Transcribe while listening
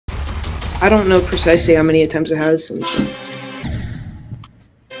I don't know precisely how many attempts it has.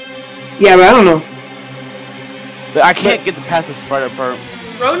 Yeah, but I don't know. But I can't get the past the spider part.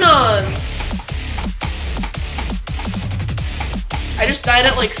 Ronan! I just died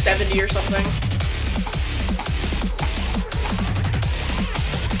at like 70 or something.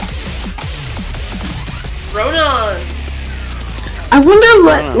 Ronan! I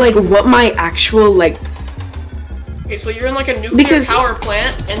wonder what my actual Okay, so you're in like a nuclear power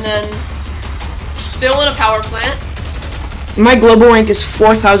plant, and then still in a power plant. My global rank is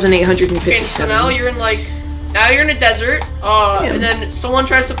 4,857. Okay, so now you're in a desert, and then someone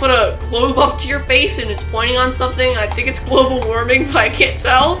tries to put a globe up to your face, and it's pointing on something. I think it's global warming, but I can't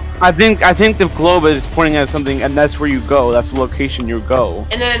tell. I think the globe is pointing at something, and that's where you go. That's the location you go.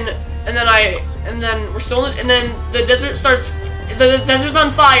 And then we're still in, and then the desert starts. The desert's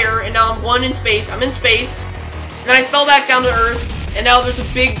on fire, and now I'm going in space. I'm in space. And then I fell back down to Earth, and now there's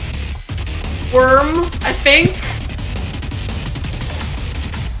a big worm, I think.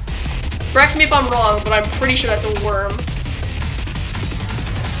 Correct me if I'm wrong, but I'm pretty sure that's a worm.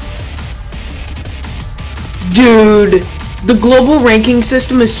 Dude, the global ranking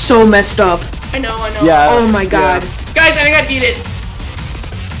system is so messed up. I know. Yeah. Oh my god. Yeah. Guys, I think I beat it.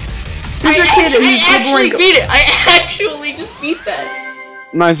 There's a kid who's I actually beat it. I actually just beat that.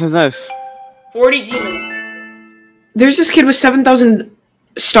 Nice. 40 demons. There's this kid with 7,000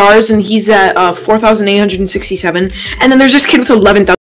 stars, and he's at 4,867. And then there's this kid with 11,000.